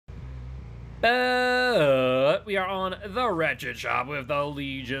But we are on the Wretched Shop with the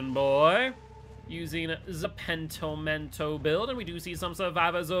Legion boy, using the Pentimento build, and we do see some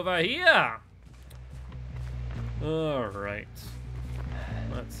survivors over here. All right.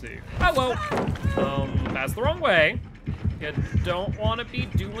 Let's see. Oh, well. That's the wrong way. You don't want to be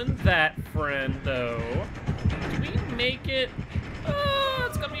doing that, friendo. Do we make it? Oh,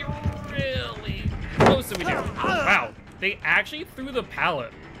 it's gonna be really close if we do. Wow, they actually threw the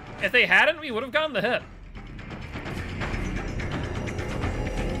pallet. If they hadn't, we would have gotten the hit.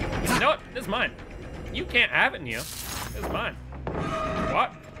 You know what? This is mine. You can't have it, Nia. This is mine.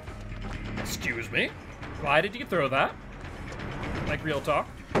 What? Excuse me? Why did you throw that? Like real talk?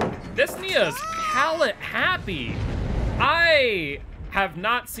 This Nia's pallet happy. I have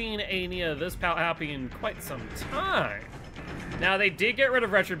not seen a Nia this pallet happy in quite some time. Now, they did get rid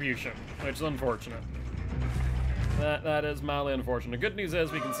of Retribution, which is unfortunate. That is mildly unfortunate. Good news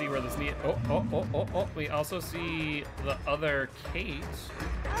is we can see where this Nia... Oh. We also see the other Kate.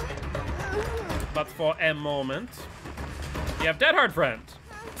 But for a moment, you have Dead Hard friend.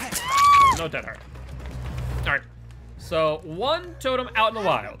 No Dead Hard. All right. So, one totem out in the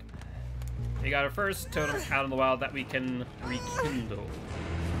wild. We got our first totem out in the wild that we can rekindle.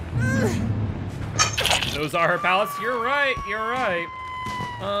 Those are her pallets. You're right. You're right.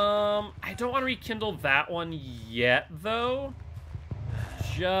 I don't want to rekindle that one yet, though.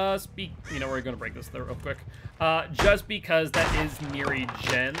 Just be... You know, we're going to break this though real quick. Just because that is near a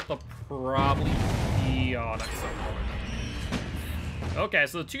gen. They'll probably be on at some point. Okay,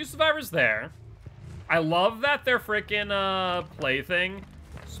 so the two survivors there. I love that their freaking plaything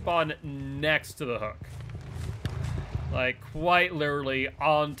spawned next to the hook. Like, quite literally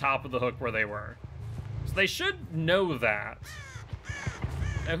on top of the hook where they were. So they should know that.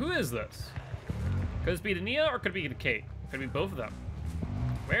 Now, who is this? Could this be the Nia or could it be the Kate? Could it be both of them?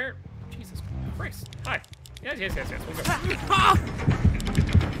 Where? Jesus Christ. Hi. Yes. We'll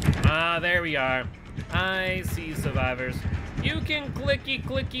go. There we are. I see survivors. You can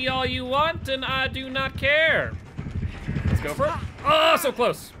clicky all you want, and I do not care. Let's go for it. Oh, so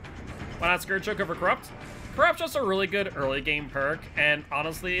close. Why not Scourge Choke over Corrupt? Corrupt's just a really good early game perk, and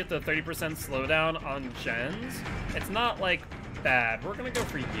honestly, the 30% slowdown on gens, it's not like bad. We're gonna go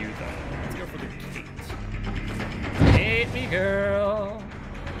for you though. Let's go for the Kate. Hate me, girl.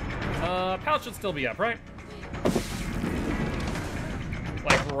 Pallet should still be up, right?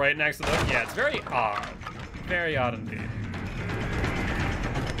 Like right next to the... Yeah, it's very odd. Very odd indeed.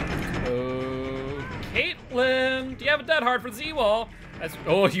 Oh, Caitlin, do you have a Dead Hard for Z-Wall?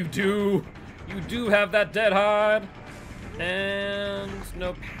 Oh, you do. You do have that Dead Hard. And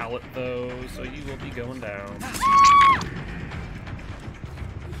no pallet though, so you will be going down.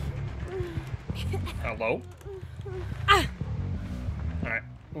 Hello? Alright,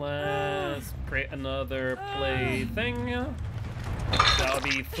 let's create another play thing. That'll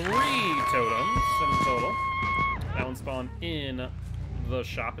be 3 totems in total. That one spawned in the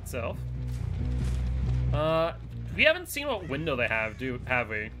shop itself. We haven't seen what window they have, have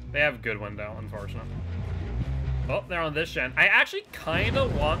we? They have good window, unfortunately. Oh, they're on this gen. I actually kind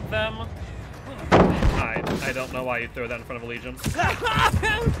of want them. I don't know why you throw that in front of a Legion.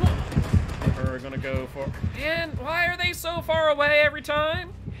 We're gonna go for... Man, why are they so far away every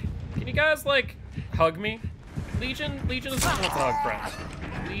time? Can you guys, like, hug me? Legion just wants a hug, friend.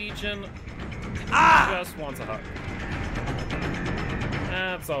 Legion just wants a hug.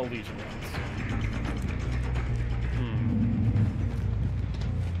 That's all Legion wants.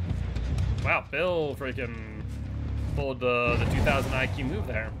 Wow, Bill freaking pulled the 2000 IQ move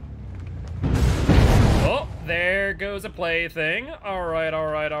there. Oh, there goes a plaything. All right.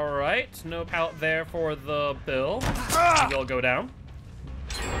 No pallet there for the Bill. He will go down.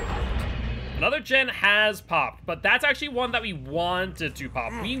 Another gen has popped, but that's actually one that we wanted to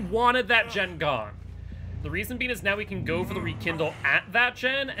pop. We wanted that gen gone. The reason being is now we can go for the rekindle at that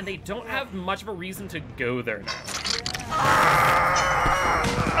gen, and they don't have much of a reason to go there now.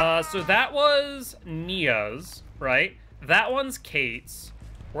 So that was Nia's, right? That one's Kate's.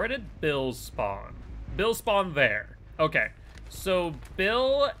 Where did Bill spawn? Bill spawned there. Okay, so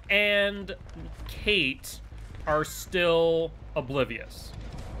Bill and Kate are still oblivious.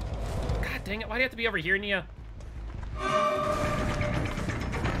 God dang it, why do you have to be over here, Nia?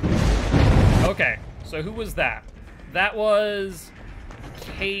 Okay, so who was that? That was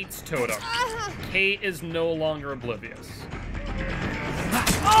Kate's totem. Kate is no longer oblivious.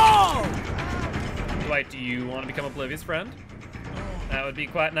 Oh! Dwight, do you want to become oblivious, friend? That would be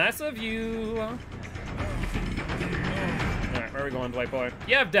quite nice of you. Alright, where are we going, Dwight boy?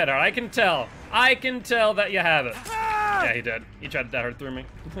 You have Dead Hard, I can tell. I can tell that you have it. Yeah, he did. He tried to dead hard through me.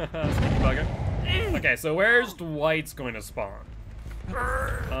 Sneaky bugger. Okay, so where's Dwight's going to spawn?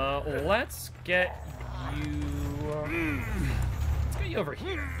 Let's get you... let's get you over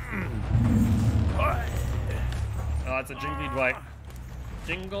here. Oh, it's a jingly Dwight.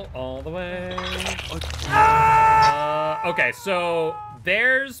 Jingle all the way. Okay, so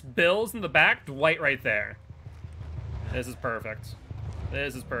there's Bill's in the back, Dwight right there. This is perfect.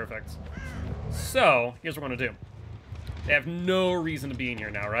 This is perfect. So, here's what we're gonna do. They have no reason to be in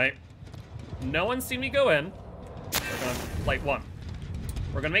here now, right? No one's seen me go in. We're gonna light one.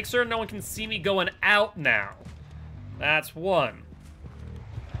 We're gonna make sure no one can see me going out now. That's one.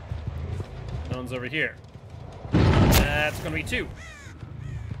 No one's over here. That's gonna be two.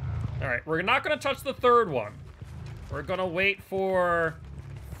 All right, we're not gonna touch the third one. We're gonna wait for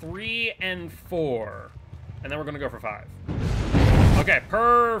 3 and 4. And then we're gonna go for 5. Okay,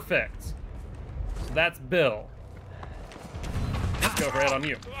 perfect. So that's Bill. Let's go for it on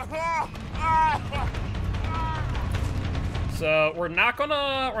you. So we're not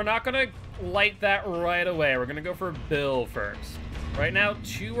gonna light that right away. We're gonna go for Bill first. Right now,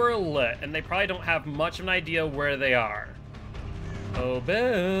 2 are lit, and they probably don't have much of an idea where they are. Oh,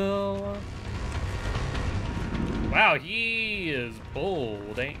 Bill. Wow, he is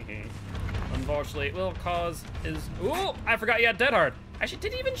bold, ain't he? Unfortunately, it will cause his... Ooh, I forgot he had Dead Hard. Actually,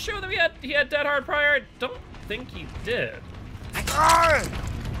 did he even show that he had Dead Hard prior? I don't think he did.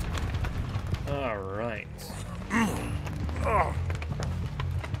 All right.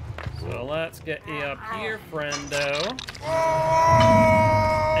 So let's get you up here, friendo.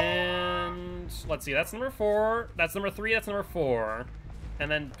 And let's see, that's number 4. That's number 3, that's number 4. And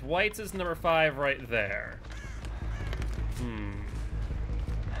then Dwight's is number 5 right there.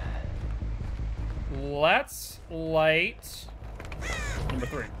 Let's light number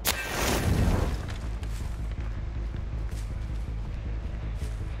 3.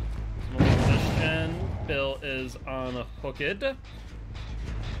 Position. Bill is unhooked.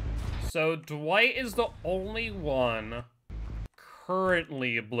 So Dwight is the only one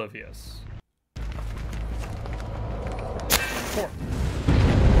currently oblivious. 4.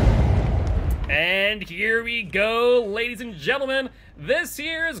 And here we go, ladies and gentlemen. This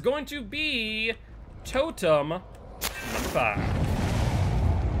here is going to be totem number 5.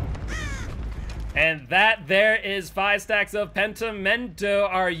 And that there is 5 stacks of Pentimento.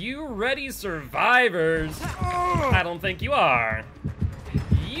 Are you ready, survivors? I don't think you are.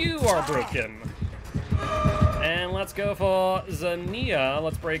 You are broken. And let's go for Zania.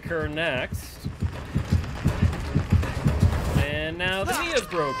 Let's break her next. And now the Nia's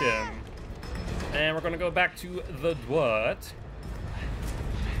broken. And we're gonna go back to the what?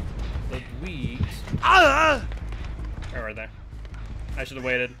 The Dweet. Where are they? I should have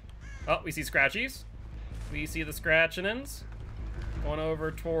waited. Oh, we see Scratchies. We see the Scratchinins. Going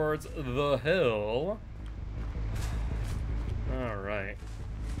over towards the hill. Alright.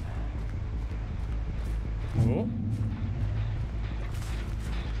 Cool.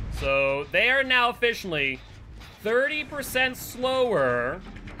 So, they are now officially 30% slower.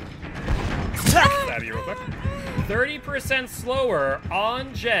 Stab you real quick. 30% slower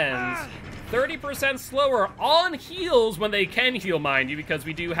on gens. 30% slower on heals when they can heal, mind you, because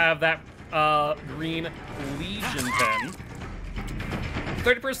we do have that green Legion pin.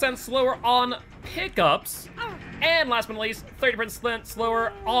 30% slower on pickups. And last but not least, 30%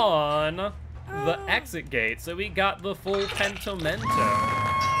 slower on the exit gate. So we got the full Pentimento.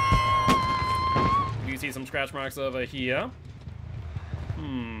 You see some scratch marks over here.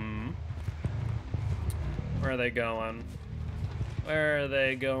 Where are they going? Where are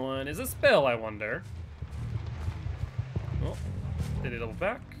they going? Is this Bill, I wonder? Oh, did they double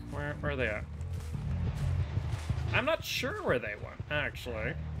back? Where are they at? I'm not sure where they went,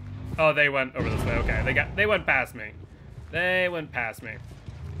 actually. Oh, they went over this way. Okay, they went past me. They went past me.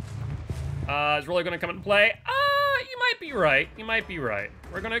 Is Rolly gonna come into play? You might be right. You might be right.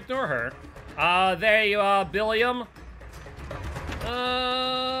 We're gonna ignore her. There you are, Billiam.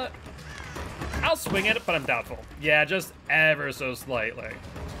 I'll swing it, but I'm doubtful. Yeah, just ever so slightly.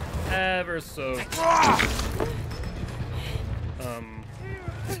 Ever so...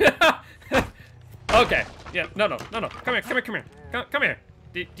 Okay. Yeah, no. Come here. Come here.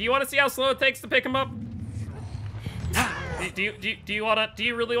 Do you want to see how slow it takes to pick him up? Do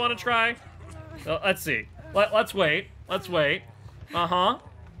you really want to try? Let's see. Let's wait.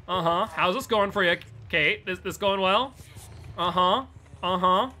 How's this going for you, Kate? This going well?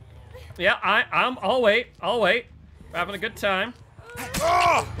 Yeah, I'll wait. We're having a good time.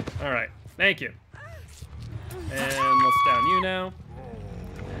 All right, thank you. And let's down you now.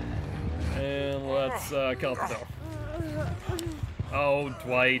 And let's kill the Bill. Oh,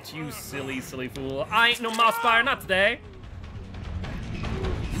 Dwight, you silly, silly fool. I ain't no mouse buyer, not today.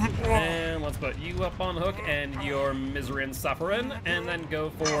 And let's put you up on the hook and your misery and suffering, and then go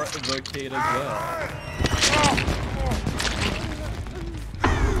for the kid as well.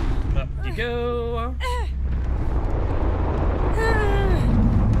 Up you go.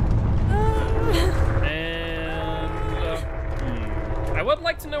 And I would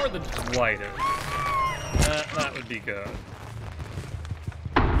like to know where the Dwight is. That would be good.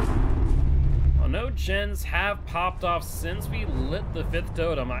 No gens have popped off since we lit the 5th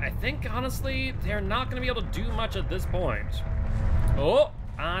totem. I think, honestly, they're not going to be able to do much at this point. Oh,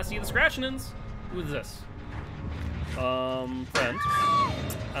 I see the scratchings. Who is this? Friend.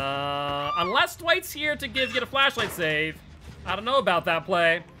 Unless Dwight's here to give you the flashlight save. I don't know about that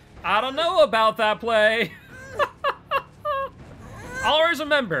play. I don't know about that play. Always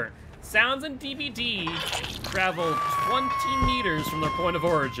remember, sounds in DVD travel 20 meters from their point of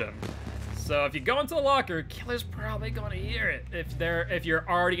origin. So if you go into the locker, killer's probably gonna hear it if you're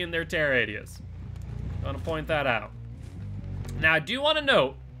already in their tear radius. I want to point that out. Now I do want to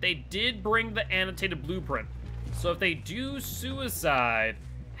note they did bring the annotated blueprint. So if they do suicide,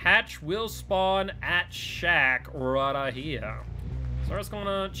 Hatch will spawn at Shack right here. So we're just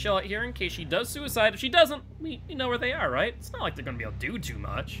gonna chill out here in case she does suicide. If she doesn't, we know where they are, right? It's not like they're gonna be able to do too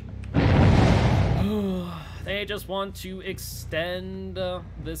much. They just want to extend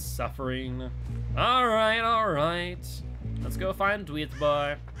this suffering. All right. Let's go find Dweet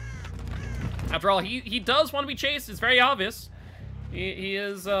Boy. After all, he does want to be chased. It's very obvious. He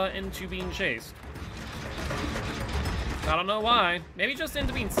is into being chased. I don't know why. Maybe just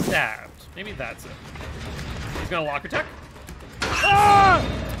into being stabbed. Maybe that's it. He's gonna locker tech. Ah!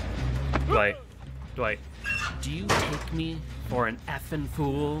 Dwight, do you take me for an effing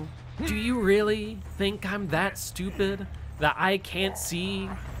fool? Do you really think I'm that stupid that I can't see,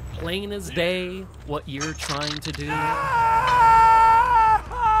 plain as day, what you're trying to do? All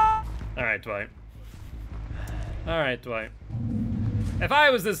right, Dwight. If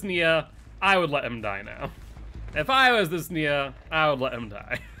I was this Nia, I would let him die now. If I was this Nia, I would let him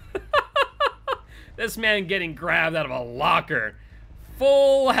die. This man getting grabbed out of a locker.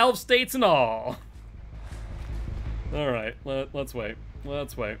 Full health states and all. All right, let's wait.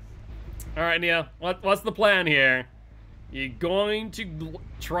 All right, Nia, what's the plan here? You're going to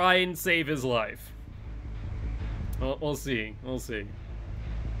try and save his life. Well, we'll see.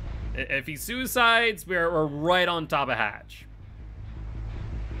 If he suicides, we're right on top of Hatch.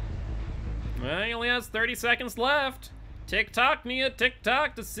 Well, he only has 30 seconds left. Tick-tock, Nia,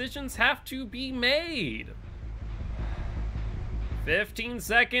 tick-tock. Decisions have to be made. 15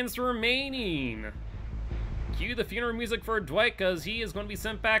 seconds remaining. Cue the funeral music for Dwight, because he is going to be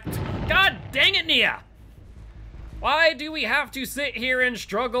sent back to... God dang it, Nia! Why do we have to sit here and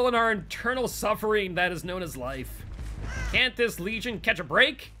struggle in our internal suffering that is known as life? Can't this Legion catch a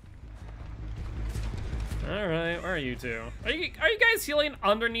break? Alright, where are you two? Are you guys healing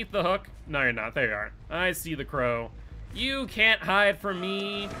underneath the hook? No, you're not. There you are. I see the crow. You can't hide from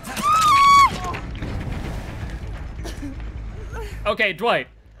me. Okay, Dwight.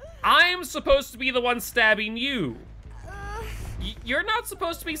 I'm supposed to be the one stabbing you. You're not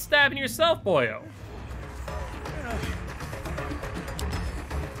supposed to be stabbing yourself, boyo.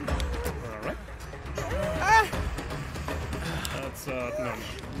 Alright. That's, no.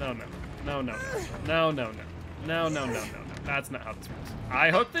 That's not how this works.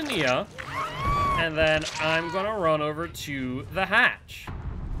 I hook the Nia, and then I'm gonna run over to the hatch.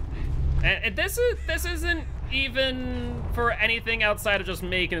 And this isn't even for anything outside of just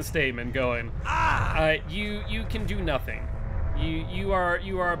making a statement going, you can do nothing. You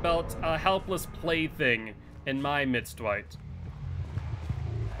are about a helpless plaything in my midst, Dwight.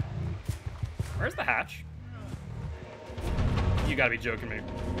 Where's the hatch? You gotta be joking me.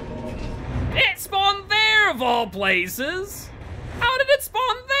 It spawned there, of all places! How did it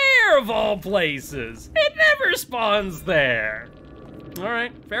spawn there, of all places? It never spawns there!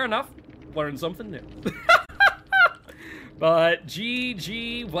 Alright, fair enough. Learned something new. But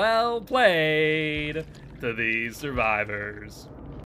GG, well played to these survivors.